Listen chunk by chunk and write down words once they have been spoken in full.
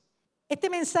Este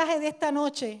mensaje de esta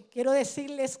noche, quiero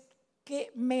decirles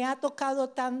que me ha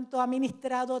tocado tanto, ha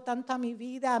ministrado tanto a mi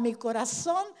vida, a mi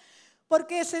corazón,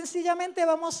 porque sencillamente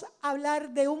vamos a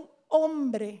hablar de un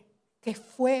hombre que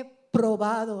fue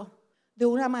probado de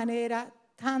una manera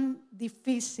tan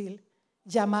difícil,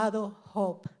 llamado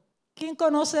Job. ¿Quién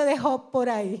conoce de Job por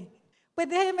ahí? Pues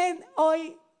déjenme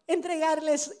hoy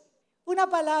entregarles una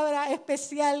palabra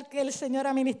especial que el Señor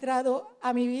ha ministrado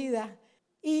a mi vida.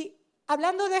 Y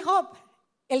hablando de Job,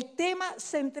 el tema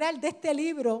central de este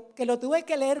libro, que lo tuve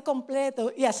que leer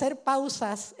completo y hacer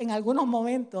pausas en algunos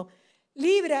momentos,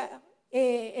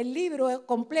 el libro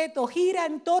completo gira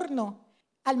en torno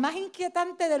al más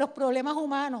inquietante de los problemas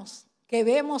humanos que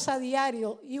vemos a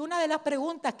diario. Y una de las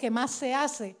preguntas que más se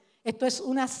hace, esto es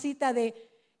una cita de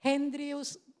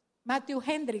Matthew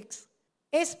Hendricks,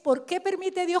 es ¿por qué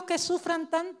permite Dios que sufran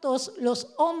tantos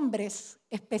los hombres,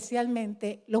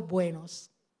 especialmente los buenos?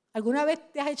 ¿Alguna vez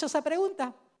te has hecho esa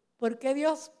pregunta? ¿Por qué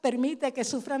Dios permite que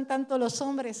sufran tanto los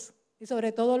hombres y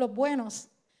sobre todo los buenos?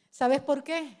 ¿Sabes por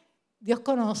qué? Dios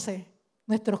conoce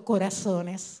nuestros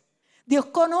corazones. Dios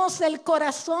conoce el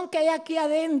corazón que hay aquí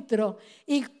adentro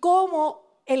y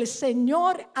cómo el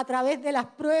Señor, a través de las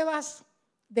pruebas,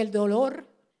 del dolor,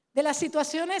 de las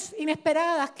situaciones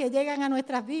inesperadas que llegan a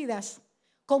nuestras vidas,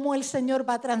 cómo el Señor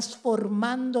va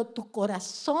transformando tu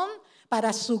corazón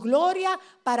para su gloria,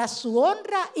 para su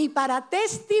honra y para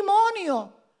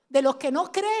testimonio de los que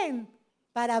no creen,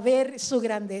 para ver su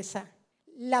grandeza.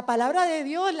 La palabra de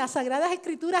Dios, las Sagradas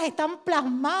Escrituras están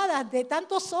plasmadas de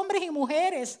tantos hombres y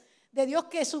mujeres de Dios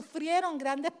que sufrieron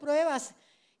grandes pruebas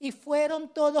y fueron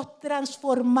todos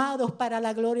transformados para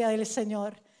la gloria del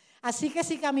Señor. Así que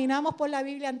si caminamos por la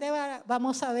Biblia entera,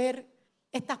 vamos a ver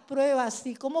estas pruebas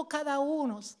y cómo cada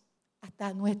uno,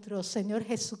 hasta nuestro Señor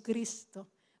Jesucristo,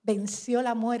 venció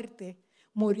la muerte,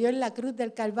 murió en la cruz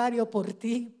del Calvario por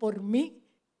ti, por mí,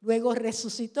 luego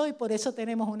resucitó y por eso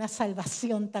tenemos una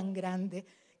salvación tan grande.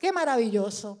 ¡Qué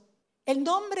maravilloso! El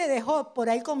nombre de Job, por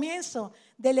ahí comienzo,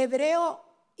 del hebreo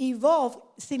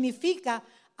Ivov, significa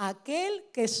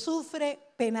aquel que sufre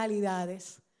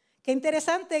penalidades. Qué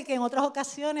interesante que en otras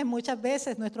ocasiones, muchas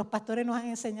veces, nuestros pastores nos han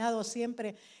enseñado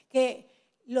siempre que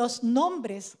los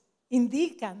nombres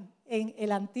indican en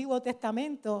el Antiguo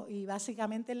Testamento y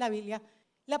básicamente en la Biblia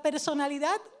la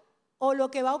personalidad o lo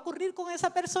que va a ocurrir con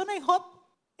esa persona. Y Job,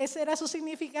 ese era su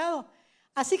significado.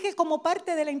 Así que como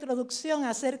parte de la introducción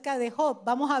acerca de Job,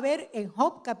 vamos a ver en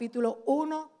Job capítulo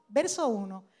 1, verso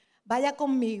 1. Vaya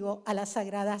conmigo a las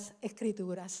Sagradas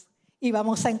Escrituras y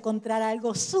vamos a encontrar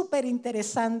algo súper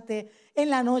interesante en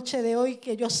la noche de hoy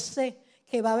que yo sé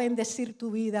que va a bendecir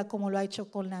tu vida como lo ha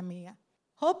hecho con la mía.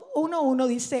 Job 1:1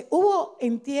 dice, hubo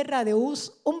en tierra de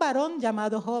Uz un varón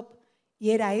llamado Job y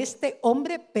era este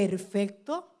hombre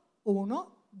perfecto,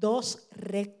 1, 2,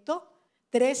 recto,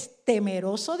 3,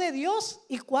 temeroso de Dios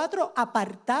y 4,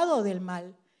 apartado del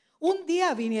mal. Un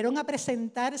día vinieron a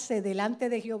presentarse delante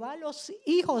de Jehová los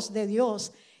hijos de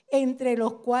Dios, entre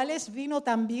los cuales vino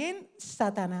también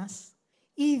Satanás.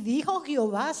 Y dijo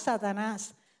Jehová a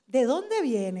Satanás, ¿de dónde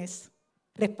vienes?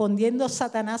 Respondiendo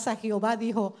Satanás a Jehová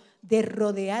dijo, de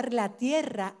rodear la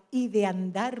tierra y de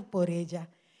andar por ella.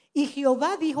 Y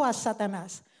Jehová dijo a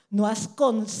Satanás, ¿no has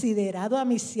considerado a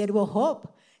mi siervo Job,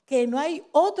 que no hay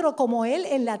otro como él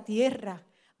en la tierra,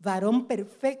 varón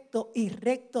perfecto y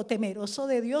recto, temeroso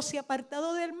de Dios y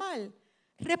apartado del mal?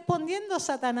 Respondiendo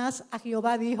Satanás a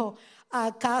Jehová dijo,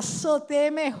 ¿acaso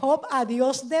teme Job a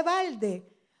Dios de balde?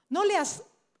 ¿No le has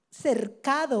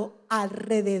cercado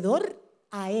alrededor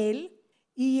a él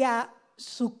y a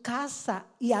su casa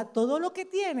y a todo lo que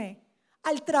tiene?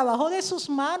 Al trabajo de sus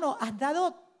manos has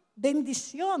dado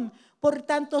bendición, por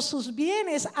tanto sus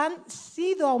bienes han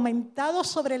sido aumentados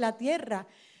sobre la tierra.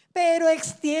 Pero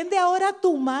extiende ahora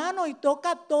tu mano y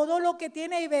toca todo lo que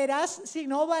tiene y verás si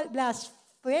no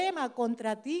blasfema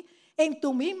contra ti en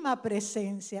tu misma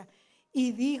presencia.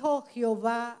 Y dijo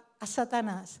Jehová a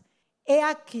Satanás, he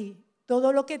aquí,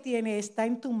 todo lo que tiene está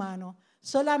en tu mano,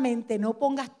 solamente no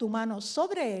pongas tu mano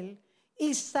sobre él.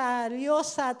 Y salió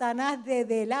Satanás de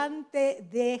delante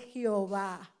de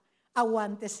Jehová.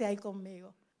 Aguántese ahí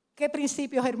conmigo. Qué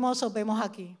principios hermosos vemos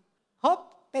aquí.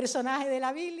 Job, personaje de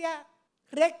la Biblia,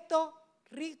 recto,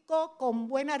 rico, con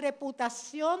buena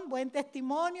reputación, buen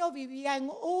testimonio, vivía en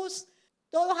Uz.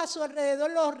 Todos a su alrededor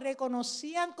lo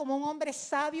reconocían como un hombre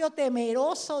sabio,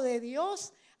 temeroso de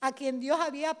Dios, a quien Dios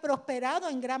había prosperado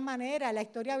en gran manera. La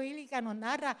historia bíblica nos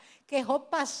narra que Job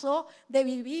pasó de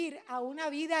vivir a una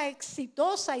vida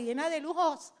exitosa y llena de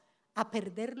lujos a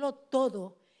perderlo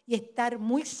todo y estar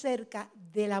muy cerca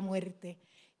de la muerte.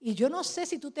 Y yo no sé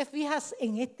si tú te fijas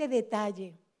en este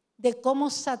detalle de cómo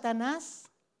Satanás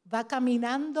va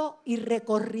caminando y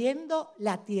recorriendo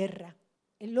la tierra.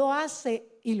 Él lo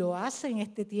hace y lo hace en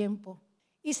este tiempo.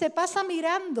 Y se pasa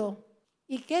mirando.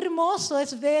 Y qué hermoso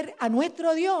es ver a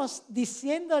nuestro Dios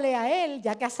diciéndole a él,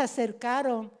 ya que se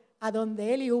acercaron a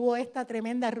donde él y hubo esta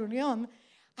tremenda reunión,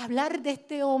 hablar de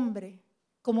este hombre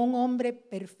como un hombre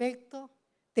perfecto,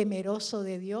 temeroso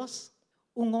de Dios,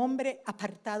 un hombre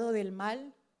apartado del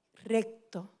mal,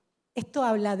 recto. Esto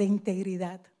habla de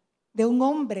integridad, de un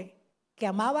hombre que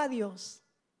amaba a Dios,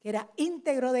 que era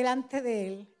íntegro delante de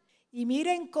él. Y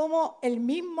miren cómo el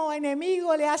mismo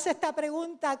enemigo le hace esta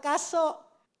pregunta: ¿acaso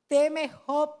teme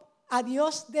Job a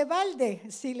Dios de balde?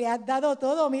 Si le has dado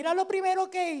todo, mira lo primero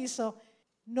que hizo.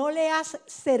 ¿No le has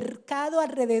cercado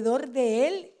alrededor de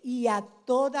él y a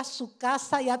toda su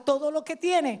casa y a todo lo que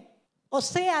tiene? O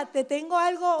sea, te tengo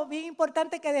algo bien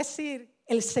importante que decir.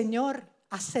 El Señor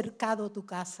ha cercado tu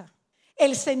casa.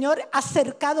 El Señor ha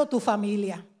cercado tu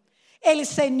familia. El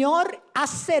Señor ha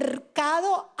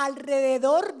cercado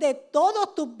alrededor de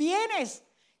todos tus bienes.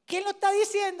 ¿Quién lo está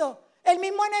diciendo? El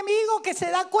mismo enemigo, que se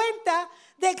da cuenta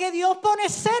de que Dios pone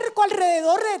cerco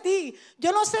alrededor de ti.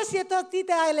 Yo no sé si esto a ti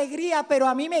te da alegría, pero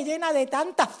a mí me llena de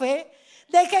tanta fe,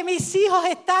 de que mis hijos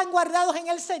están guardados en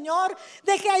el Señor,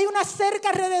 de que hay una cerca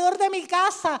alrededor de mi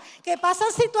casa, que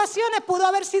pasan situaciones, pudo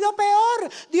haber sido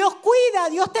peor. Dios cuida,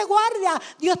 Dios te guarda,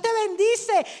 Dios te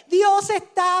bendice, Dios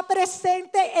está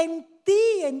presente en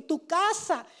ti, en tu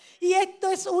casa. Y esto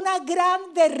es una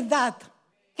gran verdad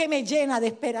que me llena de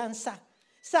esperanza.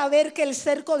 Saber que el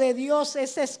cerco de Dios,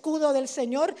 ese escudo del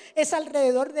Señor, es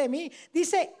alrededor de mí.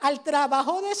 Dice, al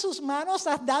trabajo de sus manos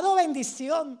has dado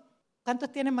bendición.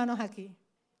 ¿Cuántos tienen manos aquí?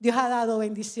 Dios ha dado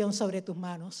bendición sobre tus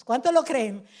manos. ¿Cuántos lo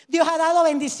creen? Dios ha dado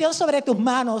bendición sobre tus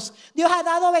manos. Dios ha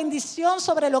dado bendición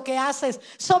sobre lo que haces,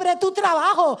 sobre tu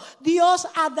trabajo. Dios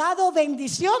ha dado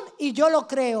bendición y yo lo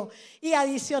creo. Y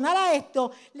adicional a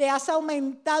esto, le has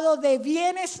aumentado de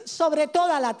bienes sobre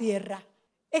toda la tierra.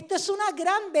 Esto es una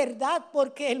gran verdad,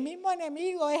 porque el mismo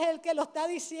enemigo es el que lo está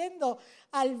diciendo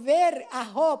al ver a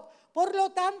Job. Por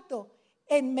lo tanto,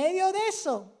 en medio de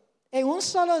eso, en un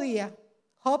solo día,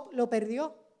 Job lo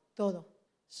perdió todo.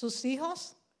 Sus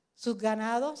hijos, sus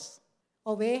ganados,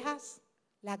 ovejas,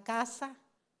 la casa,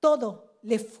 todo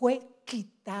le fue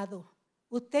quitado.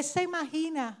 ¿Usted se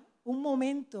imagina un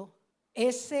momento,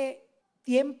 ese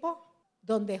tiempo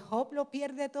donde Job lo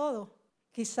pierde todo?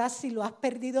 Quizás si lo has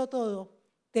perdido todo,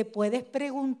 te puedes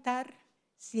preguntar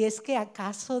si es que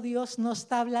acaso Dios no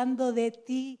está hablando de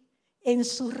ti en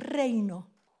su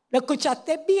reino. ¿Lo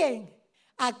escuchaste bien?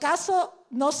 ¿Acaso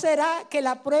no será que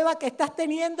la prueba que estás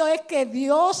teniendo es que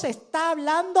Dios está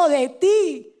hablando de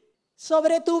ti,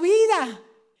 sobre tu vida?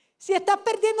 Si estás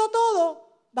perdiendo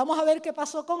todo, vamos a ver qué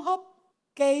pasó con Job.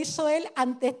 ¿Qué hizo él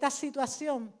ante esta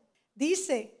situación?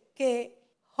 Dice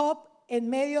que Job, en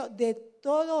medio de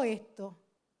todo esto,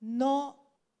 no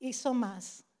hizo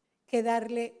más que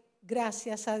darle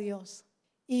gracias a Dios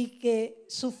y que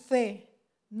su fe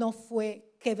no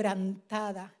fue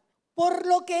quebrantada. Por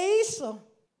lo que hizo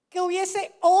que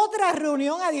hubiese otra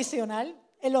reunión adicional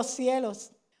en los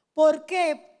cielos. ¿Por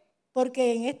qué?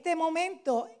 Porque en este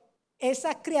momento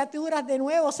esas criaturas de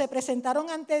nuevo se presentaron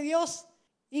ante Dios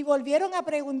y volvieron a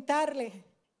preguntarle.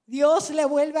 Dios le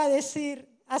vuelve a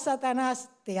decir a Satanás,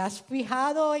 ¿te has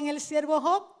fijado en el siervo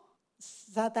Job?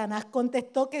 Satanás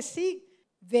contestó que sí.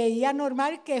 Veía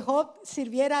normal que Job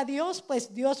sirviera a Dios,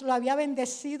 pues Dios lo había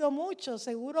bendecido mucho.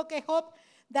 Seguro que Job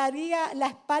daría la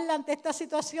espalda ante esta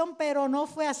situación, pero no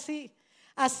fue así.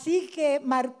 Así que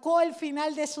marcó el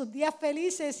final de sus días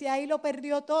felices y ahí lo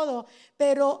perdió todo.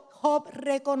 Pero Job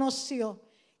reconoció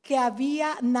que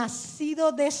había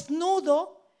nacido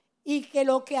desnudo y que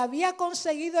lo que había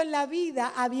conseguido en la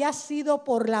vida había sido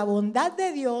por la bondad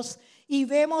de Dios. Y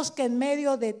vemos que en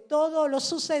medio de todo lo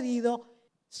sucedido,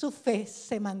 su fe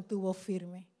se mantuvo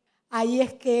firme. Ahí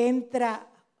es que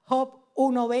entra Job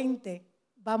 1:20.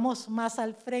 Vamos más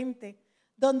al frente,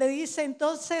 donde dice: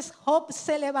 entonces Job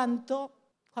se levantó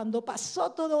cuando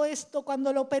pasó todo esto,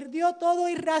 cuando lo perdió todo,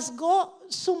 y rasgó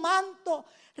su manto,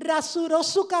 rasuró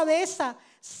su cabeza,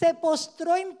 se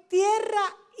postró en tierra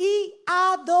y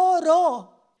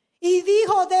adoró. Y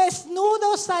dijo: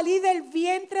 desnudo salí del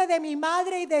vientre de mi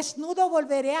madre y desnudo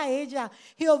volveré a ella.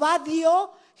 Jehová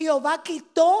dio, Jehová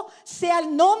quitó, sea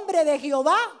el nombre de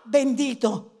Jehová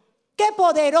bendito. ¡Qué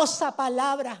poderosa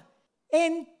palabra!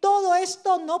 En todo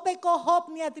esto no pecó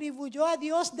Job ni atribuyó a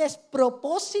Dios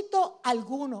despropósito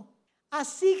alguno.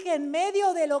 Así que en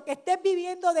medio de lo que estés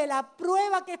viviendo, de la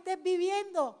prueba que estés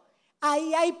viviendo,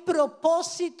 ahí hay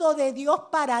propósito de Dios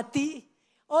para ti.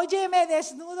 Óyeme,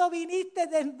 desnudo viniste,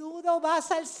 desnudo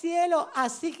vas al cielo.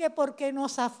 Así que ¿por qué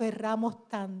nos aferramos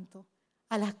tanto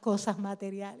a las cosas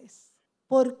materiales?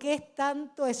 ¿Por qué es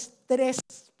tanto estrés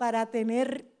para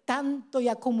tener tanto y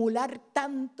acumular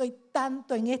tanto y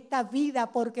tanto en esta vida?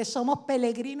 Porque somos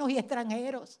peregrinos y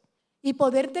extranjeros. Y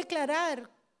poder declarar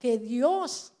que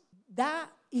Dios da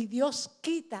y Dios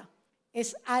quita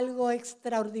es algo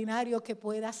extraordinario que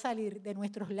pueda salir de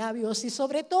nuestros labios, y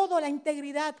sobre todo la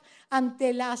integridad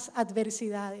ante las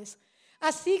adversidades.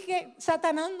 Así que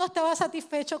Satanás no estaba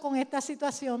satisfecho con esta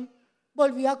situación,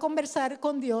 volvió a conversar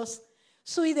con Dios.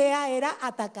 Su idea era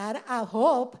atacar a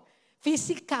Job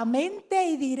físicamente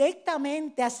y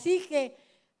directamente. Así que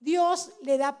Dios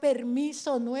le da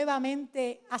permiso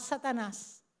nuevamente a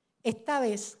Satanás, esta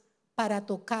vez para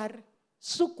tocar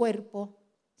su cuerpo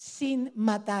sin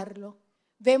matarlo.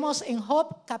 Vemos en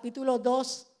Job capítulo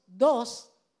 2,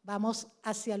 vamos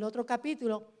hacia el otro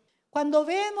capítulo, cuando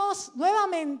vemos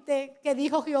nuevamente que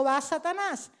dijo Jehová a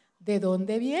Satanás: ¿de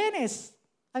dónde vienes?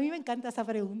 A mí me encanta esa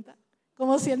pregunta,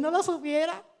 como si él no lo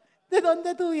supiera. ¿De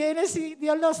dónde tú vienes si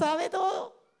Dios lo sabe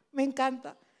todo? Me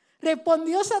encanta.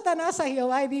 Respondió Satanás a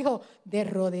Jehová y dijo: de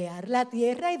rodear la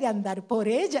tierra y de andar por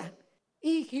ella.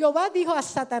 Y Jehová dijo a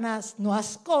Satanás: ¿no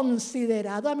has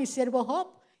considerado a mi siervo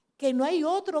Job, que no hay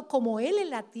otro como él en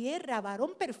la tierra,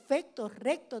 varón perfecto,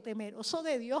 recto, temeroso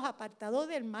de Dios, apartado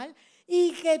del mal,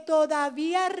 y que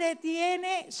todavía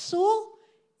retiene su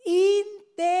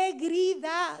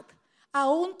integridad,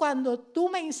 aun cuando tú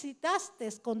me incitaste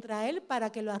contra él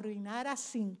para que lo arruinara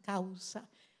sin causa?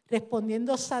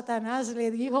 Respondiendo Satanás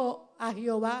le dijo a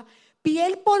Jehová: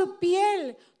 piel por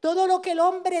piel, todo lo que el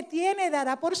hombre tiene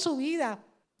dará por su vida.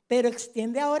 Pero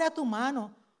extiende ahora tu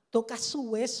mano, toca su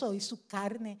hueso y su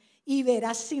carne, y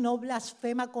verás si no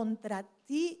blasfema contra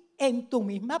ti en tu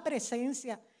misma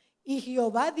presencia. Y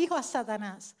Jehová dijo a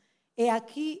Satanás: he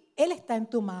aquí, él está en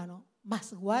tu mano,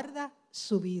 mas guarda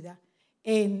su vida.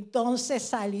 Entonces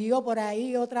salió por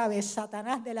ahí otra vez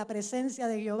Satanás de la presencia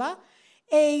de Jehová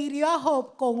e hirió a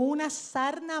Job con una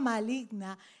sarna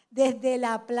maligna, desde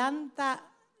la planta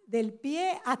del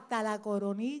pie hasta la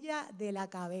coronilla de la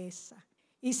cabeza.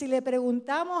 Y si le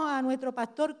preguntamos a nuestro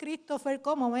pastor Christopher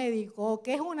como médico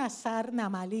qué es una sarna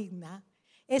maligna,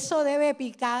 eso debe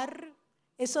picar,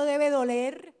 eso debe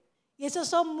doler, y eso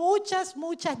son muchas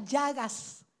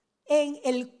llagas en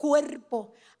el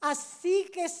cuerpo. Así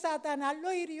que Satanás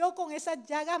lo hirió con esas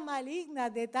llagas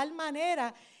malignas de tal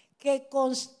manera que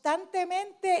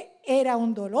constantemente era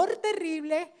un dolor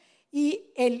terrible,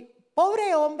 y el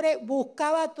pobre hombre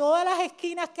buscaba todas las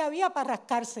esquinas que había para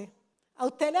rascarse. ¿A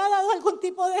usted le ha dado algún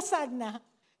tipo de sarna?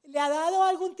 ¿Le ha dado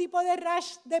algún tipo de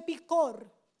rash, de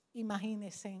picor?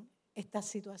 Imagínense esta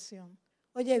situación.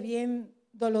 Oye, bien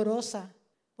dolorosa,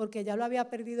 porque ya lo había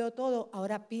perdido todo,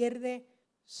 ahora pierde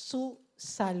su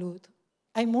salud.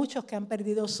 Hay muchos que han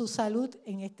perdido su salud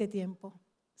en este tiempo.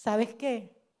 ¿Sabes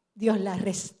qué? Dios la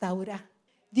restaura.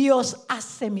 Dios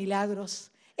hace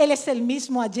milagros. Él es el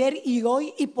mismo ayer y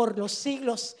hoy y por los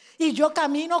siglos. Y yo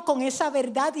camino con esa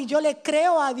verdad y yo le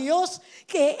creo a Dios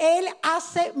que Él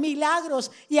hace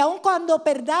milagros. Y aun cuando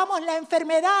perdamos la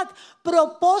enfermedad,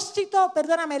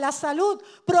 la salud,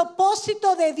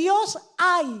 propósito de Dios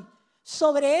hay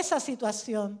sobre esa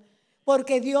situación.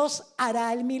 Porque Dios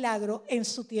hará el milagro en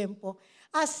su tiempo.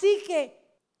 Así que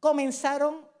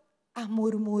comenzaron a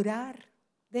murmurar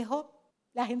de Job.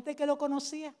 La gente que lo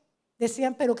conocía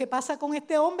decían: pero ¿qué pasa con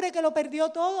este hombre que lo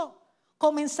perdió todo?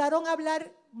 Comenzaron a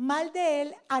hablar mal de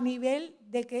él a nivel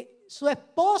de que su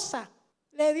esposa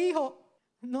le dijo,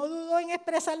 no dudó en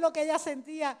expresar lo que ella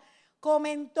sentía,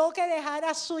 comentó que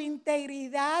dejara su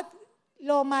integridad,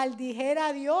 lo maldijera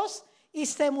a Dios y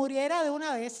se muriera de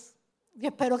una vez. Yo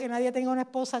espero que nadie tenga una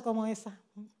esposa como esa.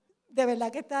 De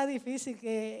verdad que está difícil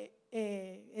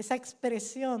esa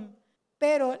expresión,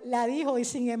 pero la dijo, y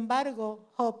sin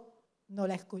embargo Job no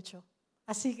la escuchó.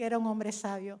 Así que era un hombre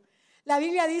sabio. La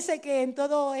Biblia dice que en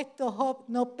todo esto Job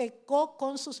no pecó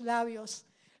con sus labios.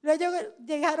 Luego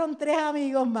llegaron 3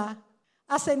 amigos más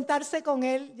a sentarse con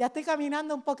él. Ya estoy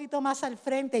caminando un poquito más al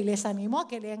frente y les animo a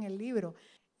que lean el libro.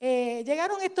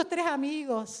 Llegaron estos 3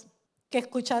 amigos que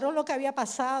escucharon lo que había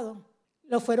pasado.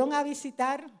 Lo fueron a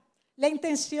visitar. La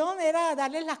intención era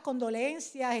darles las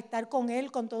condolencias, estar con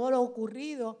él con todo lo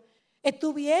ocurrido.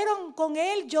 Estuvieron con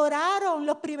él, lloraron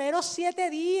los primeros 7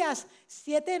 días,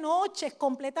 7 noches,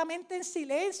 completamente en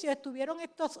silencio estuvieron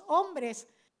estos hombres.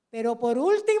 Pero por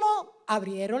último,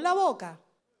 abrieron la boca,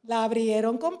 la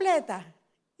abrieron completa.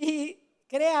 Y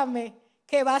créanme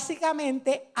que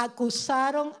básicamente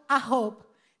acusaron a Job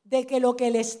de que lo que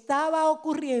le estaba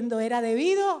ocurriendo era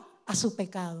debido a su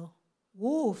pecado.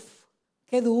 Uf,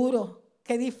 qué duro,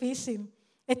 qué difícil.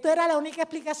 Esto era la única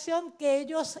explicación que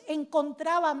ellos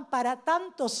encontraban para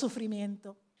tanto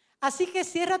sufrimiento. Así que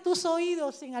cierra tus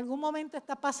oídos si en algún momento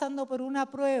estás pasando por una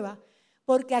prueba,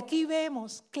 porque aquí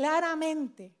vemos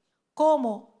claramente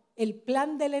cómo el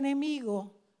plan del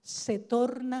enemigo se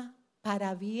torna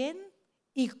para bien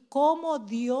y cómo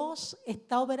Dios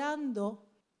está obrando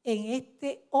en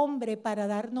este hombre para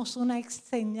darnos una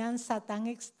enseñanza tan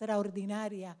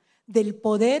extraordinaria del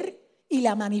poder y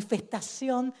la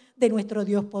manifestación de nuestro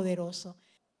Dios poderoso.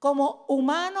 Como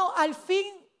humano, al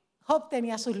fin, Job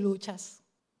tenía sus luchas.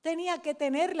 Tenía que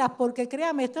tenerlas porque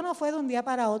créame, esto no fue de un día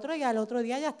para otro y al otro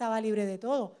día ya estaba libre de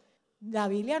todo. La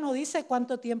Biblia no dice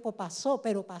cuánto tiempo pasó,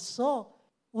 pero pasó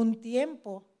un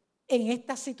tiempo en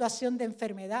esta situación de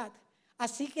enfermedad.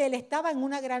 Así que él estaba en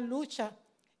una gran lucha.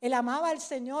 Él amaba al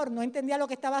Señor, no entendía lo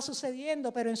que estaba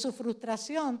sucediendo, pero en su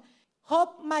frustración,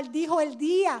 Job maldijo el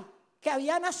día que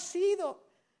había nacido.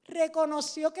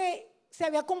 Reconoció que se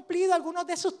había cumplido algunos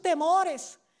de sus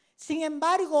temores. Sin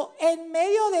embargo, en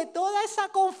medio de toda esa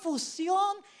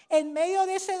confusión, en medio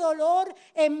de ese dolor,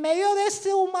 en medio de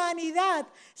esa humanidad,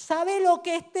 ¿sabe lo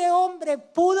que este hombre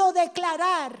pudo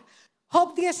declarar?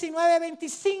 Job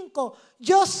 19:25,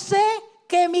 yo sé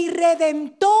que mi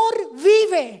Redentor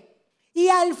vive y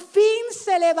al fin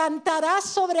se levantará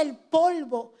sobre el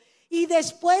polvo y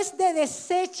después de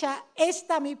deshecha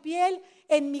esta mi piel,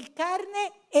 en mi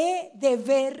carne he de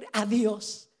ver a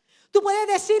Dios. Tú puedes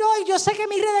decir hoy, yo sé que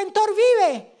mi Redentor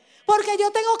vive, porque yo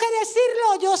tengo que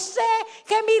decirlo, yo sé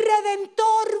que mi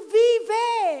Redentor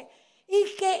vive y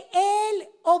que Él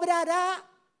obrará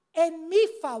en mi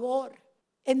favor.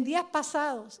 En días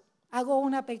pasados, hago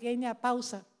una pequeña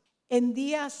pausa, en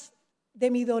días de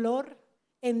mi dolor,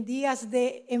 en días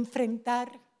de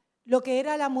enfrentar lo que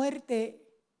era la muerte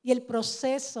y el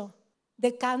proceso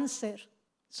de cáncer,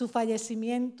 su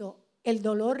fallecimiento, el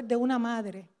dolor de una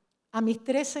madre. A mis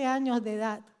 13 años de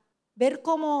edad, ver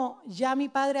cómo ya mi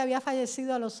padre había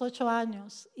fallecido a los 8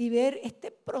 años y ver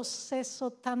este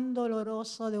proceso tan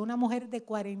doloroso de una mujer de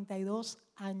 42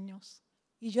 años.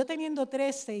 Y yo teniendo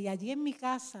 13 y allí en mi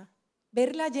casa,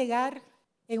 verla llegar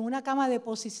en una cama de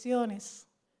posiciones,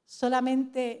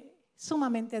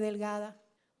 sumamente delgada,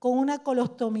 con una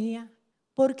colostomía,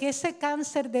 porque ese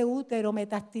cáncer de útero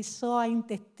metastizó a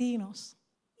intestinos.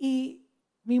 Y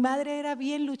mi madre era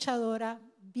bien luchadora,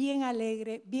 bien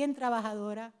alegre, bien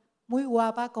trabajadora, muy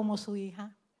guapa como su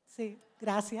hija. Sí,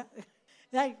 gracias.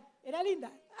 Ay, era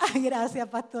linda. Ay, gracias,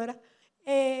 pastora.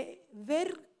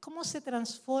 Ver cómo se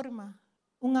transforma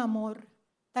un amor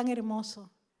tan hermoso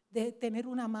de tener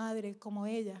una madre como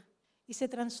ella y se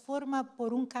transforma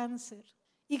por un cáncer.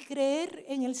 Y creer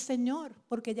en el Señor,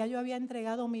 porque ya yo había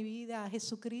entregado mi vida a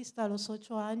Jesucristo a los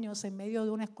 8 años en medio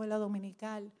de una escuela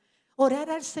dominical. Orar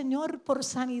al Señor por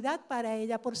sanidad para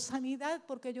ella, por sanidad,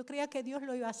 porque yo creía que Dios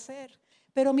lo iba a hacer.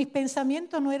 Pero mis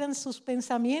pensamientos no eran sus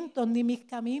pensamientos, ni mis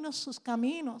caminos sus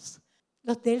caminos.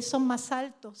 Los de Él son más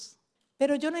altos.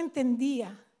 Pero yo no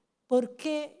entendía por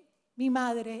qué mi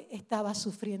madre estaba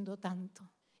sufriendo tanto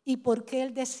y por qué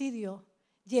Él decidió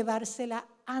llevársela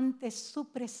ante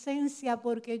su presencia,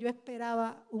 porque yo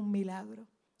esperaba un milagro.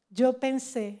 Yo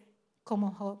pensé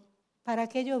como Job, ¿para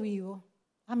qué yo vivo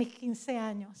a mis 15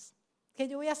 años? ¿Qué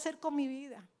yo voy a hacer con mi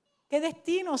vida? ¿Qué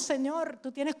destino, Señor,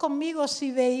 tú tienes conmigo?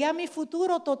 Si veía mi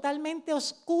futuro totalmente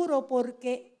oscuro,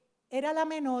 porque era la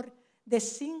menor de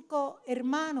 5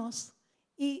 hermanos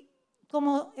y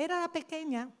como era la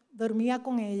pequeña, dormía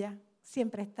con ella,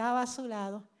 siempre estaba a su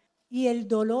lado y el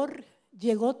dolor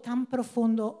llegó tan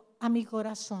profundo a mi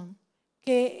corazón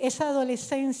que esa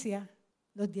adolescencia,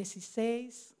 los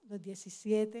 16, los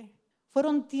 17,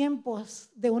 fueron tiempos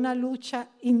de una lucha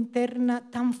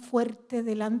interna tan fuerte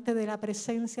delante de la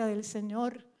presencia del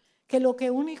Señor, que lo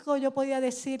que único yo podía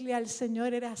decirle al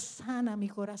Señor era: sana mi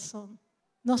corazón.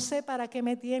 No sé para qué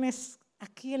me tienes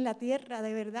aquí en la tierra,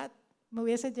 de verdad. Me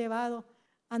hubiese llevado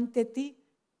ante ti,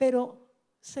 pero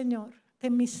Señor,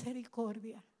 ten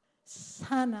misericordia.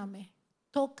 Sáname,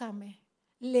 tócame,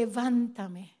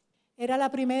 levántame. Era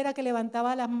la primera que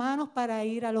levantaba las manos para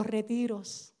ir a los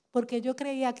retiros, porque yo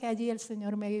creía que allí el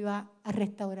Señor me iba a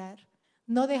restaurar.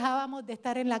 No dejábamos de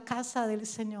estar en la casa del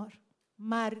Señor.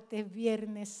 Martes,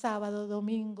 viernes, sábado,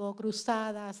 domingo,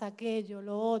 cruzadas, aquello,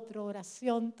 lo otro,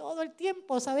 oración, todo el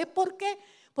tiempo. ¿Sabes por qué?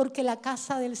 Porque la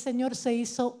casa del Señor se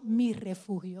hizo mi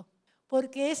refugio.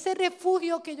 Porque ese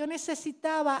refugio que yo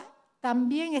necesitaba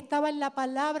también estaba en la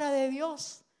palabra de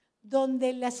Dios, donde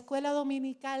en la escuela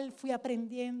dominical fui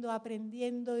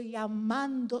aprendiendo y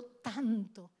amando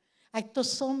tanto a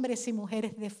estos hombres y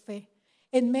mujeres de fe.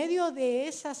 En medio de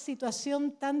esa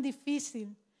situación tan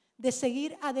difícil de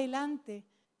seguir adelante,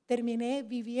 terminé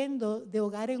viviendo de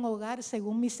hogar en hogar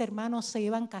según mis hermanos se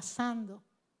iban casando.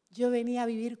 Yo venía a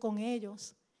vivir con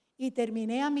ellos y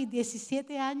terminé a mis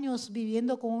 17 años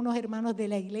viviendo con unos hermanos de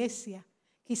la iglesia.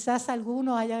 Quizás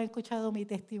algunos hayan escuchado mi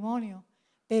testimonio,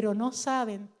 pero no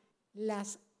saben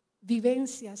las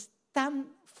vivencias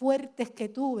tan fuertes que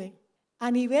tuve.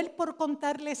 A nivel, por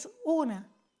contarles una,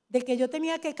 de que yo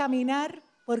tenía que caminar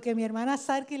porque mi hermana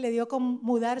Sarki le dio con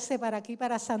mudarse para aquí,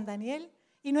 para San Daniel,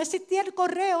 y no existía el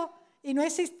correo y no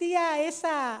existía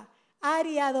esa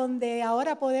área donde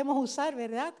ahora podemos usar,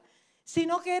 ¿verdad?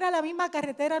 Sino que era la misma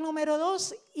carretera número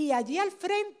 2 y allí al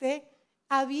frente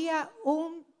había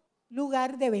un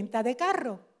lugar de venta de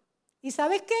carro. ¿Y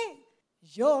sabes qué?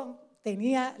 Yo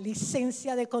tenía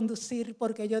licencia de conducir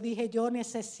porque yo dije, yo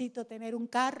necesito tener un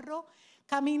carro.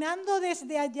 Caminando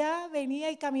desde allá, venía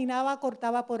y caminaba,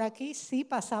 cortaba por aquí, sí,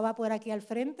 pasaba por aquí al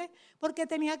frente, porque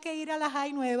tenía que ir a la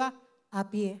Jai Nueva a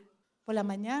pie, por la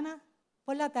mañana,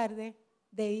 por la tarde,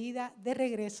 de ida, de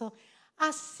regreso.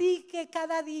 Así que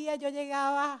cada día yo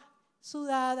llegaba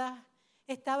sudada,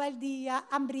 estaba el día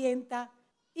hambrienta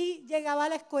y llegaba a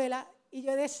la escuela y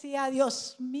yo decía,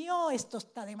 Dios mío, esto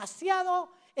está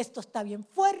demasiado, esto está bien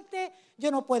fuerte,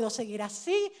 yo no puedo seguir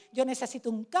así, yo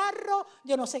necesito un carro,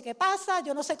 yo no sé qué pasa,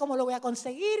 yo no sé cómo lo voy a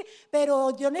conseguir,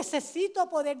 pero yo necesito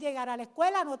poder llegar a la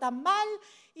escuela, no tan mal,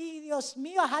 y Dios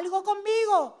mío, haz algo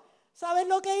conmigo. ¿Sabes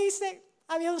lo que hice?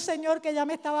 Había un señor que ya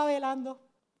me estaba velando,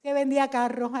 que vendía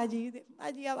carros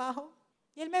allí abajo,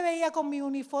 y él me veía con mi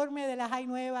uniforme de la Jai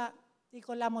Nueva y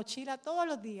con la mochila todos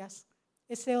los días.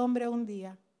 Ese hombre un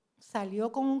día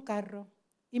salió con un carro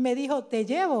y me dijo, te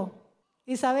llevo.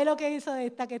 ¿Y sabe lo que hizo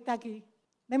esta que está aquí?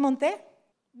 Me monté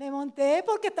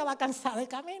porque estaba cansada de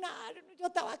caminar. Yo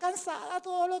estaba cansada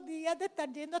todos los días de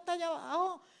estar yendo hasta allá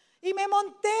abajo. Y me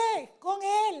monté con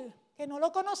él, que no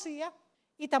lo conocía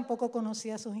y tampoco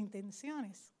conocía sus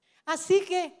intenciones. Así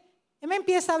que él me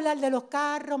empieza a hablar de los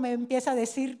carros, me empieza a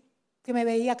decir que me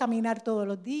veía caminar todos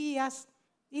los días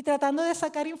y tratando de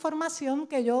sacar información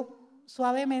que yo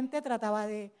suavemente trataba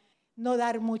de no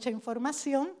dar mucha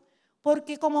información,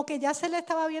 porque como que ya se le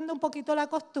estaba viendo un poquito la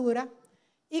costura,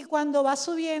 y cuando va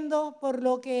subiendo por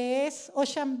lo que es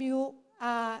Ocean View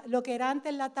a lo que era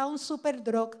antes la Town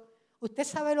Superdrug, usted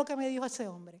sabe lo que me dijo ese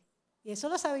hombre, y eso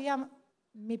lo sabía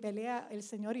mi pelea, el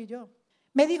Señor y yo.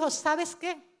 Me dijo, ¿sabes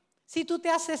qué? Si tú te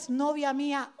haces novia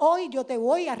mía hoy, yo te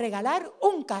voy a regalar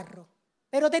un carro,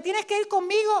 pero te tienes que ir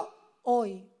conmigo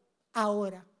hoy,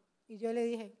 ahora. Y yo le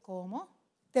dije, ¿cómo?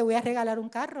 Te voy a regalar un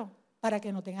carro para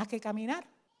que no tengas que caminar.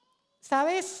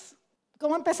 ¿Sabes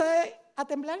cómo empecé a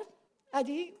temblar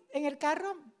allí en el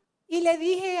carro? Y le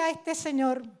dije a este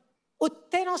señor,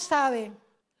 usted no sabe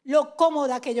lo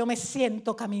cómoda que yo me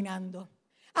siento caminando.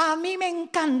 A mí me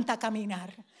encanta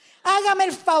caminar. Hágame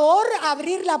el favor de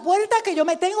abrir la puerta que yo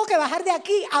me tengo que bajar de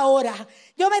aquí ahora.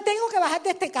 Yo me tengo que bajar de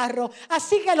este carro.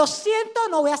 Así que lo siento,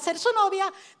 no voy a ser su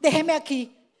novia, déjeme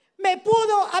aquí. Me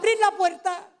pudo abrir la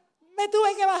puerta, me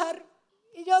tuve que bajar.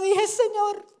 Y yo dije,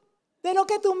 Señor, de lo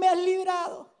que tú me has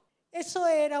librado. Eso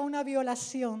era una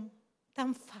violación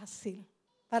tan fácil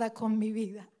para con mi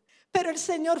vida. Pero el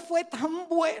Señor fue tan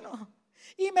bueno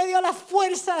y me dio la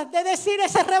fuerza de decir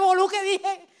ese revolú que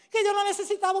dije, que yo no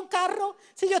necesitaba un carro,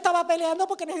 si yo estaba peleando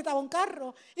porque necesitaba un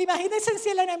carro. Imagínense si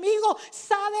el enemigo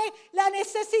sabe la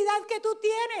necesidad que tú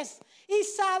tienes y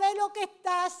sabe lo que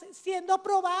estás siendo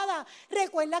probada.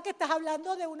 Recuerda que estás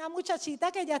hablando de una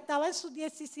muchachita que ya estaba en sus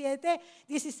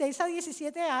 16 a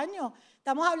 17 años.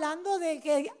 Estamos hablando de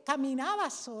que caminaba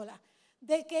sola,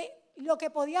 de que lo que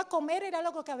podía comer era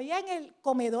lo que había en el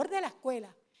comedor de la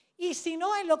escuela. Y si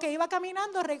no, en lo que iba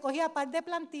caminando recogía un par de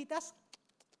plantitas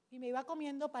y me iba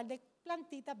comiendo un par de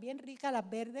plantitas bien ricas, las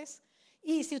verdes.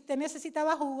 Y si usted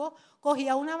necesitaba jugo,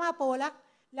 cogía una amapola,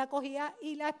 la cogía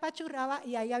y la espachurraba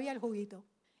y ahí había el juguito.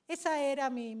 Esa era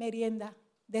mi merienda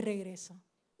de regreso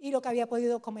y lo que había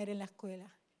podido comer en la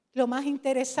escuela. Lo más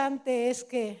interesante es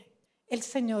que el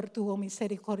Señor tuvo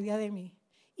misericordia de mí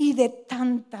y de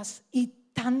tantas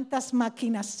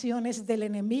maquinaciones del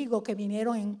enemigo que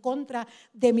vinieron en contra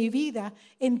de mi vida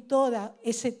en todo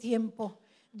ese tiempo.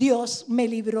 Dios me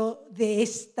libró de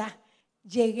esta.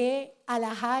 Llegué a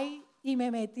la Jai y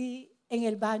me metí en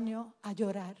el baño a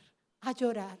llorar,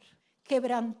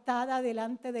 quebrantada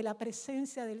delante de la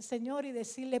presencia del Señor y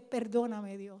decirle,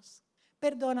 perdóname Dios,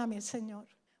 perdóname Señor,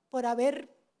 por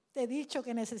haberte dicho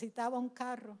que necesitaba un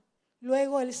carro.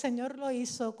 Luego el Señor lo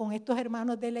hizo con estos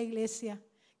hermanos de la iglesia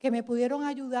que me pudieron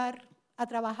ayudar a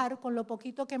trabajar con lo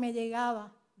poquito que me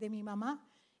llegaba de mi mamá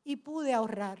y pude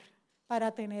ahorrar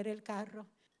para tener el carro.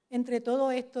 Entre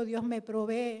todo esto, Dios me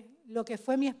provee lo que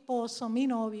fue mi esposo, mi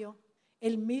novio,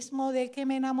 el mismo de que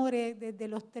me enamoré desde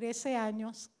los 13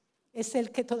 años, es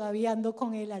el que todavía ando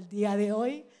con él al día de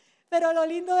hoy. Pero lo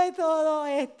lindo de todo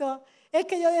esto Es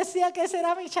que yo decía que ese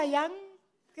era mi Chayán,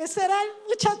 que ese era el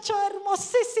muchacho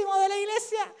hermosísimo de la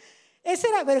iglesia. Ese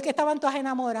era, pero es que estaban todas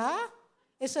enamoradas.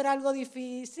 Eso era algo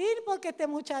difícil porque este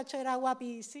muchacho era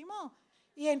guapísimo.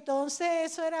 Y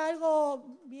entonces eso era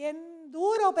algo bien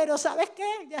duro, pero ¿sabes qué?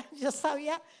 Yo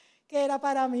sabía que era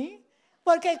para mí.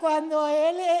 Porque cuando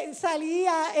él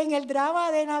salía en el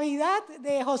drama de Navidad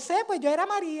de José, pues yo era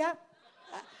María.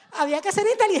 Había que ser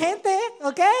inteligente,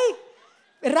 ¿ok?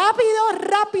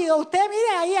 Rápido. Usted mire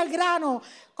ahí al grano.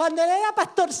 Cuando él era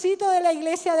pastorcito de la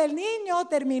iglesia del niño,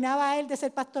 terminaba él de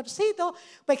ser pastorcito,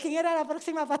 pues ¿quién era la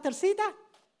próxima pastorcita?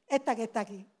 Esta que está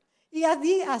aquí. Y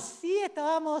así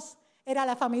estábamos, era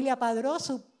la familia Padró,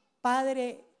 su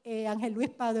padre Ángel Luis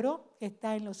Padró, que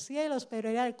está en los cielos, pero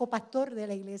era el copastor de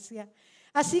la iglesia.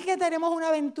 Así que tenemos una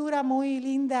aventura muy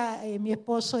linda, mi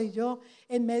esposo y yo,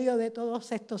 en medio de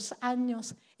todos estos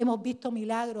años. Hemos visto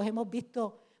milagros, hemos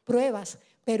visto pruebas,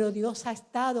 pero Dios ha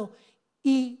estado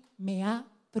y me ha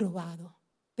probado.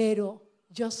 Pero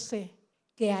yo sé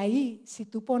que ahí, si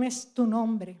tú pones tu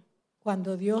nombre,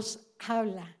 cuando Dios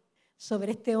habla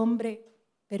sobre este hombre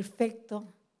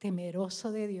perfecto,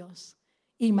 temeroso de Dios,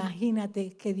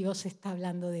 imagínate que Dios está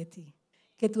hablando de ti,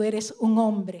 que tú eres un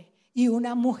hombre y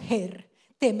una mujer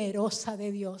temerosa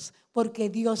de Dios, porque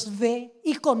Dios ve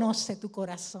y conoce tu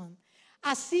corazón.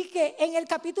 Así que en el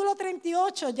capítulo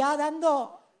 38, ya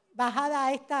dando bajada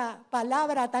a esta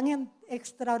palabra tan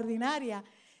extraordinaria,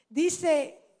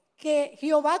 dice que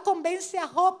Jehová convence a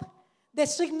Job de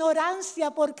su ignorancia,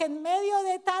 porque en medio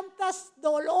de tantas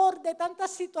dolor, de tanta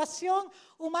situación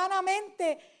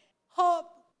humanamente, Job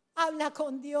habla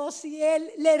con Dios y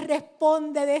él le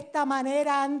responde de esta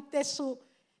manera ante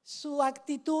su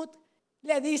actitud.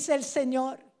 Le dice el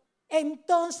Señor: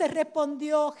 entonces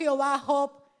respondió Jehová a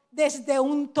Job desde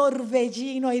un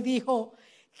torbellino y dijo: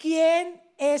 ¿quién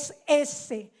es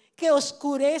ese que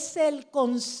oscurece el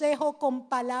consejo con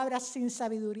palabras sin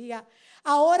sabiduría?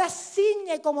 Ahora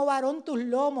ciñe como varón tus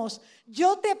lomos.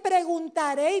 Yo te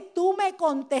preguntaré y tú me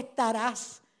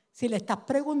contestarás. Si le estás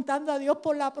preguntando a Dios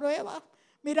por la prueba,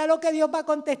 mira lo que Dios va a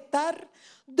contestar.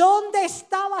 ¿Dónde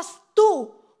estabas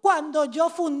tú cuando yo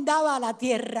fundaba la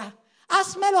tierra?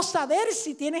 Házmelo saber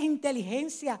si tienes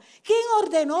inteligencia. ¿Quién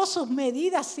ordenó sus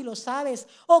medidas si lo sabes?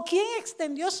 ¿O quién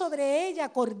extendió sobre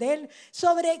ella cordel?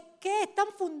 ¿Sobre qué están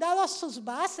fundadas sus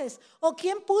bases? ¿O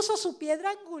quién puso su piedra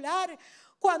angular?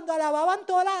 Cuando alababan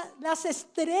todas las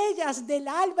estrellas del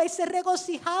alba y se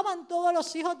regocijaban todos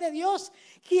los hijos de Dios.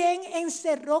 ¿Quién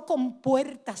encerró con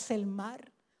puertas el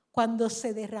mar cuando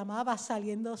se derramaba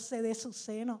saliéndose de su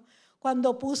seno?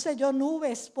 Cuando puse yo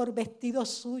nubes por vestido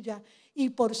suya y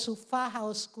por su faja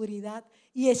oscuridad,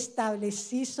 y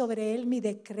establecí sobre él mi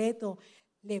decreto.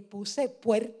 Le puse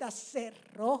puertas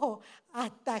cerrojo.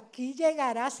 Hasta aquí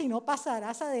llegarás y no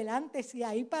pasarás adelante, si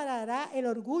ahí parará el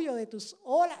orgullo de tus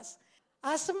olas.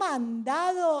 ¿Has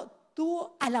mandado tú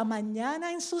a la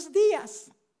mañana en sus días?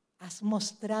 ¿Has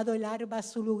mostrado el alba a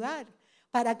su lugar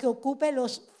para que ocupe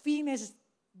los fines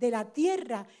de la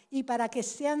tierra y para que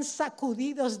sean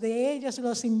sacudidos de ellos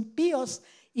los impíos?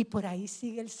 Y por ahí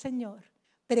sigue el Señor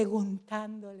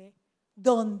preguntándole: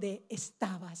 ¿dónde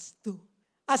estabas tú?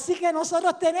 Así que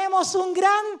nosotros tenemos un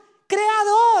gran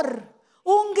creador,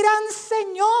 un gran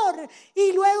Señor.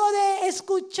 Y luego de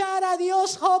escuchar a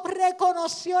Dios, Job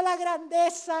reconoció la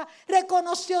grandeza,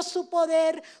 reconoció su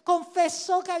poder,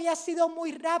 confesó que había sido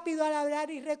muy rápido al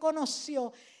hablar y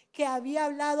reconoció que había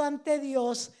hablado ante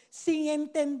Dios sin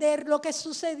entender lo que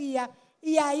sucedía.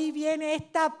 Y ahí viene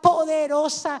esta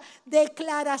poderosa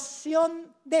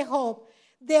declaración de Job: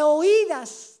 de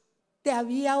oídas te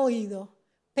había oído,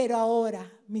 pero ahora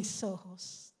mis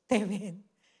ojos te ven.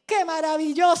 ¡Qué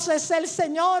maravilloso es el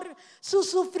Señor! Su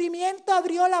sufrimiento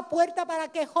abrió la puerta para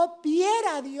que Job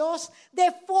viera a Dios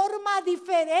de forma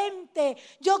diferente.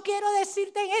 Yo quiero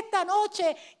decirte en esta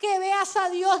noche que veas a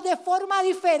Dios de forma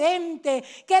diferente,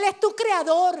 que Él es tu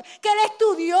creador, que Él es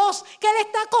tu Dios, que Él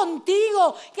está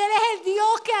contigo, que Él es el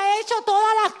Dios que ha hecho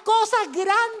todas las cosas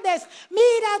grandes.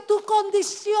 Mira tu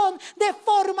condición de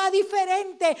forma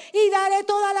diferente y dale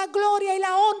toda la gloria y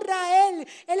la honra a Él.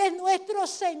 Él es nuestro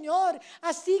Señor.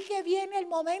 Así que viene el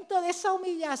momento de esa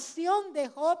humillación de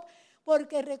Job,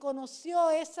 porque reconoció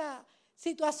esa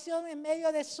situación en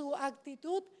medio de su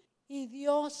actitud, y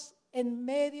Dios en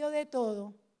medio de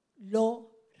todo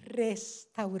lo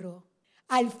restauró.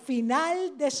 Al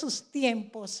final de sus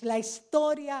tiempos, la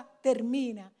historia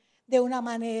termina de una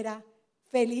manera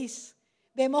feliz.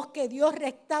 Vemos que Dios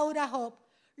restaura a Job,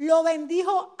 lo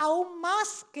bendijo aún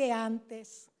más que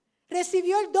antes,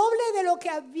 recibió el doble de lo que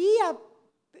había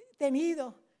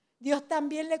tenido. Dios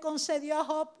también le concedió a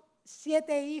Job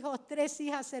 7 hijos, 3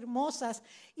 hijas hermosas.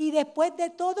 Y después de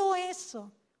todo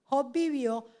eso, Job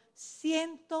vivió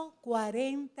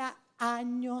 140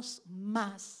 años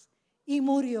más y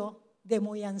murió de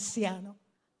muy anciano.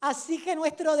 Así que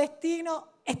nuestro destino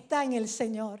está en el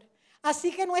Señor.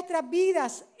 Así que nuestras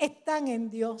vidas están en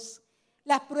Dios.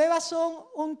 Las pruebas son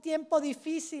un tiempo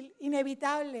difícil,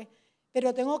 inevitable,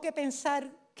 pero tengo que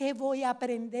pensar qué voy a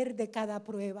aprender de cada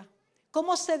prueba.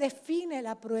 ¿Cómo se define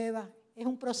la prueba? Es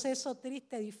un proceso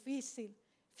triste, difícil,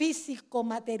 físico,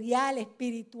 material,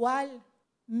 espiritual,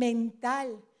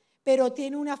 mental, pero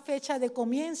tiene una fecha de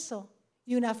comienzo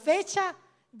y una fecha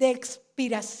de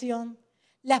expiración.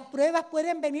 Las pruebas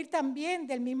pueden venir también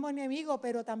del mismo enemigo,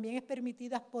 pero también es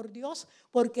permitidas por Dios,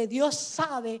 porque Dios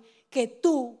sabe que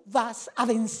tú vas a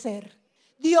vencer.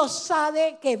 Dios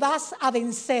sabe que vas a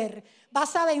vencer.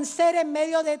 Vas a vencer en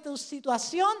medio de tu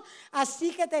situación,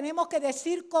 así que tenemos que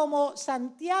decir como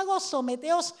Santiago: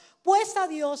 someteos pues a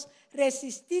Dios,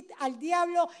 resistid al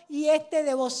diablo y éste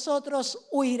de vosotros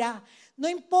huirá. No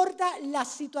importa la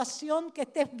situación que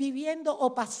estés viviendo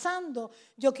o pasando,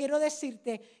 yo quiero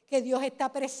decirte que Dios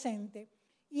está presente.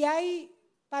 Y hay,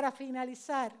 para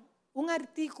finalizar, un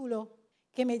artículo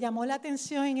que me llamó la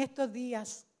atención en estos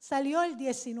días. Salió el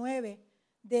 19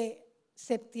 de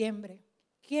septiembre.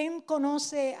 ¿Quién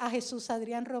conoce a Jesús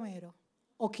Adrián Romero?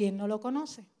 ¿O quién no lo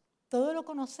conoce? Todos lo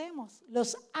conocemos,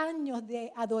 los años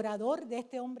de adorador de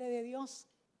este hombre de Dios.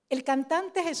 El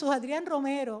cantante Jesús Adrián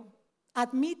Romero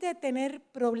admite tener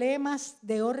problemas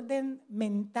de orden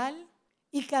mental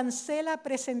y cancela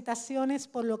presentaciones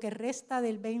por lo que resta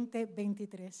del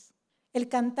 2023. El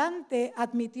cantante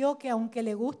admitió que aunque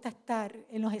le gusta estar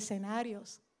en los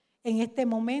escenarios, en este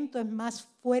momento es más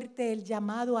fuerte el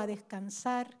llamado a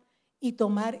descansar y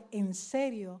tomar en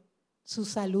serio su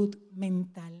salud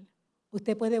mental.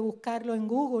 Usted puede buscarlo en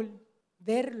Google,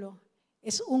 verlo.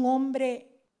 Es un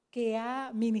hombre que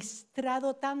ha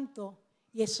ministrado tanto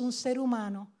y es un ser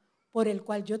humano por el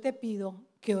cual yo te pido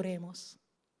que oremos,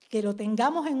 que lo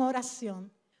tengamos en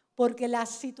oración, porque la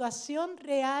situación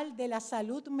real de la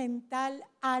salud mental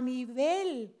a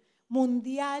nivel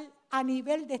mundial, a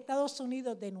nivel de Estados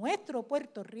Unidos, de nuestro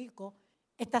Puerto Rico,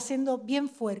 está siendo bien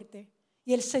fuerte.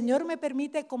 Y el Señor me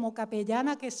permite, como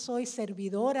capellana que soy,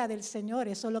 servidora del Señor,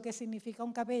 eso es lo que significa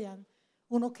un capellán,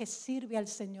 uno que sirve al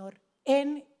Señor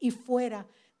en y fuera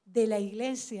de la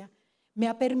iglesia, me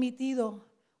ha permitido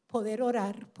poder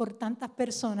orar por tantas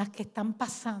personas que están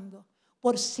pasando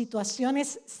por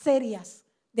situaciones serias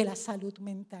de la salud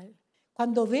mental.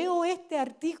 Cuando veo este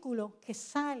artículo que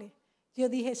sale, yo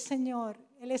dije: Señor,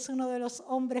 Él es uno de los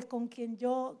hombres con quien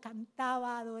yo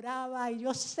cantaba, adoraba, y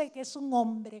yo sé que es un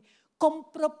hombre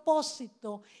con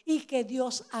propósito y que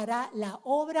Dios hará la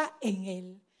obra en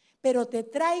él. Pero te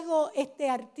traigo este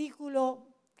artículo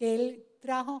que él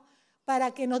trajo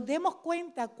para que nos demos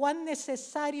cuenta cuán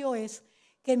necesario es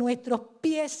que nuestros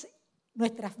pies,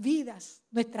 nuestras vidas,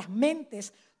 nuestras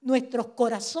mentes, nuestros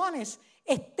corazones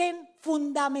estén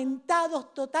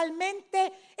fundamentados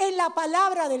totalmente en la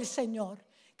palabra del Señor.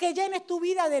 Que llenes tu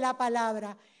vida de la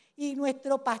palabra. Y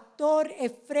nuestro pastor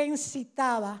Efrén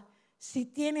citaba: si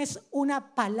tienes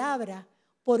una palabra,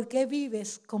 ¿por qué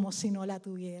vives como si no la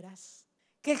tuvieras?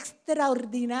 Qué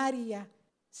extraordinaria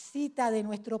cita de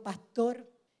nuestro pastor.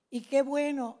 Y qué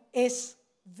bueno es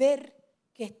ver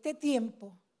que este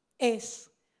tiempo es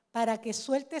para que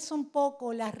sueltes un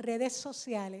poco las redes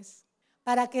sociales,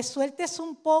 para que sueltes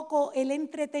un poco el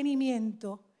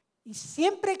entretenimiento. Y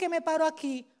siempre que me paro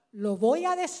aquí, lo voy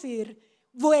a decir: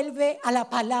 vuelve a la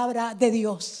palabra de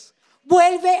Dios.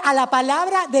 Vuelve a la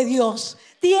palabra de Dios.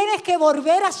 Tienes que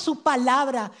volver a su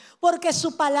palabra, porque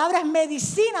su palabra es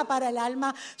medicina para el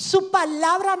alma. Su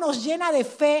palabra nos llena de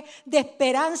fe, de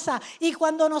esperanza. Y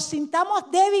cuando nos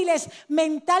sintamos débiles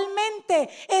mentalmente,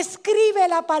 escribe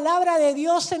la palabra de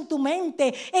Dios en tu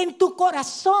mente, en tu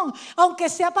corazón, aunque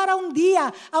sea para un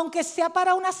día, aunque sea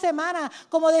para una semana.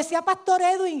 Como decía Pastor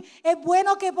Edwin, es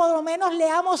bueno que por lo menos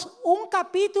leamos un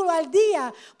capítulo al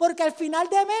día, porque al final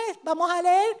de mes vamos a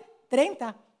leer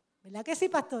 30, ¿verdad que sí,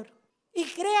 pastor? Y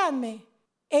créanme,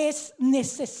 es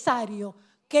necesario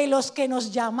que los que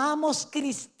nos llamamos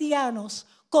cristianos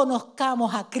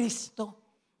conozcamos a Cristo.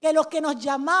 Que los que nos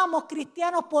llamamos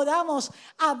cristianos podamos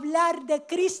hablar de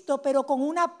Cristo, pero con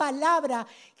una palabra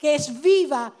que es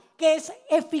viva, que es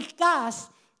eficaz,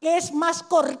 que es más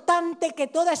cortante que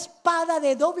toda espada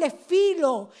de doble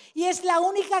filo, y es la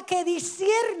única que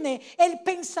discierne el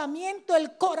pensamiento,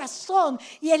 el corazón,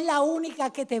 y es la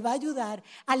única que te va a ayudar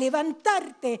a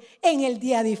levantarte en el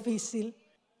día difícil.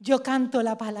 Yo canto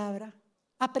la palabra,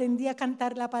 aprendí a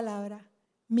cantar la palabra.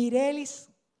 Mirelis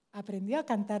aprendió a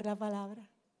cantar la palabra.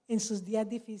 en sus días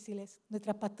difíciles.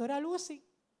 Nuestra pastora Lucy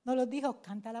nos lo dijo,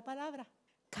 canta la palabra,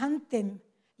 canten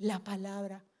la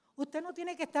palabra. Usted no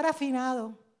tiene que estar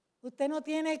afinado, usted no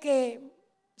tiene que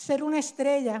ser una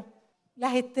estrella.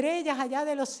 Las estrellas allá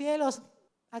de los cielos,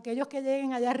 aquellos que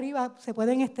lleguen allá arriba se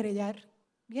pueden estrellar,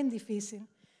 bien difícil.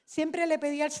 Siempre le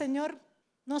pedí al Señor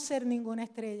no ser ninguna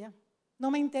estrella. No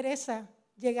me interesa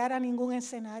llegar a ningún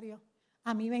escenario.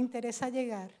 A mí me interesa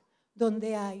llegar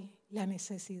donde hay la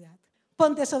necesidad.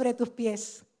 Ponte sobre tus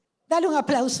pies. Dale un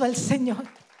aplauso al Señor.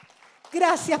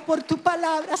 Gracias por tu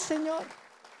palabra, Señor.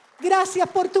 Gracias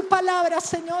por tu palabra,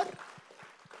 Señor.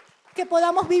 Que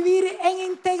podamos vivir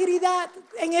en integridad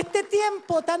en este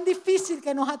tiempo tan difícil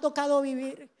que nos ha tocado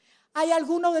vivir. Hay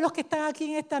algunos de los que están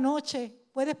aquí en esta noche.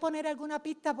 ¿Puedes poner alguna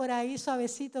pista por ahí,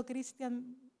 suavecito,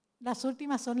 Cristian? Las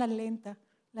últimas son las lentas,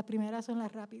 las primeras son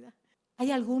las rápidas.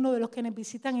 Hay algunos de los que nos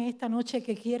visitan en esta noche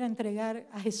que quiera entregar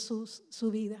a Jesús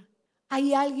su vida.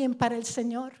 Hay alguien para el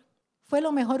Señor. Fue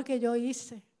lo mejor que yo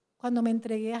hice cuando me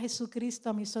entregué a Jesucristo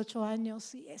a mis 8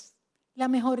 años y es la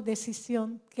mejor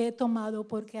decisión que he tomado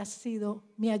porque ha sido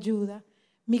mi ayuda,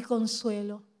 mi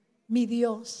consuelo, mi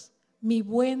Dios, mi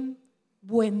buen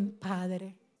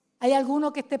Padre. ¿Hay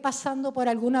alguno que esté pasando por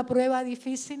alguna prueba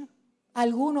difícil?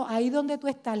 ¿Alguno? Ahí donde tú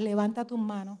estás, levanta tus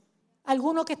manos.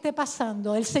 ¿Alguno que esté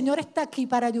pasando? El Señor está aquí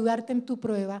para ayudarte en tu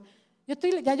prueba.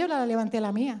 Ya yo la levanté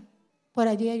la mía. Por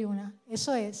allí hay una.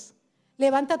 Eso es.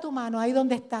 Levanta tu mano ahí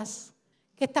donde estás.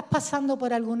 Que estás pasando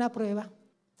por alguna prueba.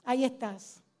 Ahí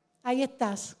estás. Ahí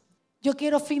estás. Yo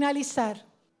quiero finalizar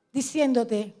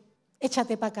diciéndote,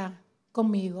 échate para acá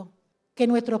conmigo, que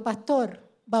nuestro pastor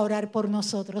va a orar por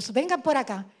nosotros. Vengan por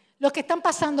acá. Los que están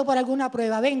pasando por alguna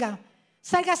prueba, vengan.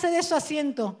 Sálgase de su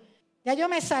asiento. Ya yo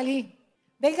me salí.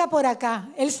 Venga por acá.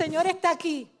 El Señor está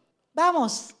aquí.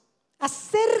 Vamos,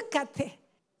 acércate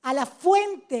a la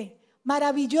fuente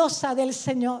maravillosa del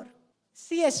Señor.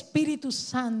 Sí, Espíritu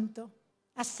Santo,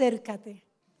 acércate.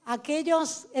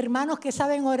 Aquellos hermanos que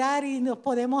saben orar y nos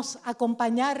podemos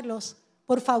acompañarlos,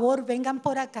 por favor, vengan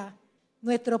por acá.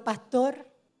 Nuestro pastor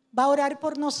va a orar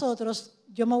por nosotros.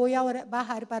 Yo me voy a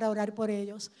bajar para orar por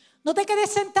ellos. No te quedes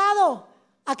sentado.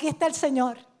 Aquí está el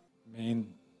Señor.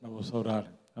 Amén. Vamos a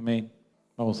orar. Amén.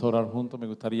 Vamos a orar juntos. Me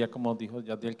gustaría, como dijo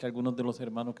Jazthel, que algunos de los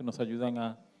hermanos que nos ayudan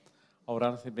a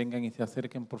orar se vengan y se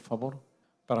acerquen, por favor,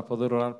 para poder orar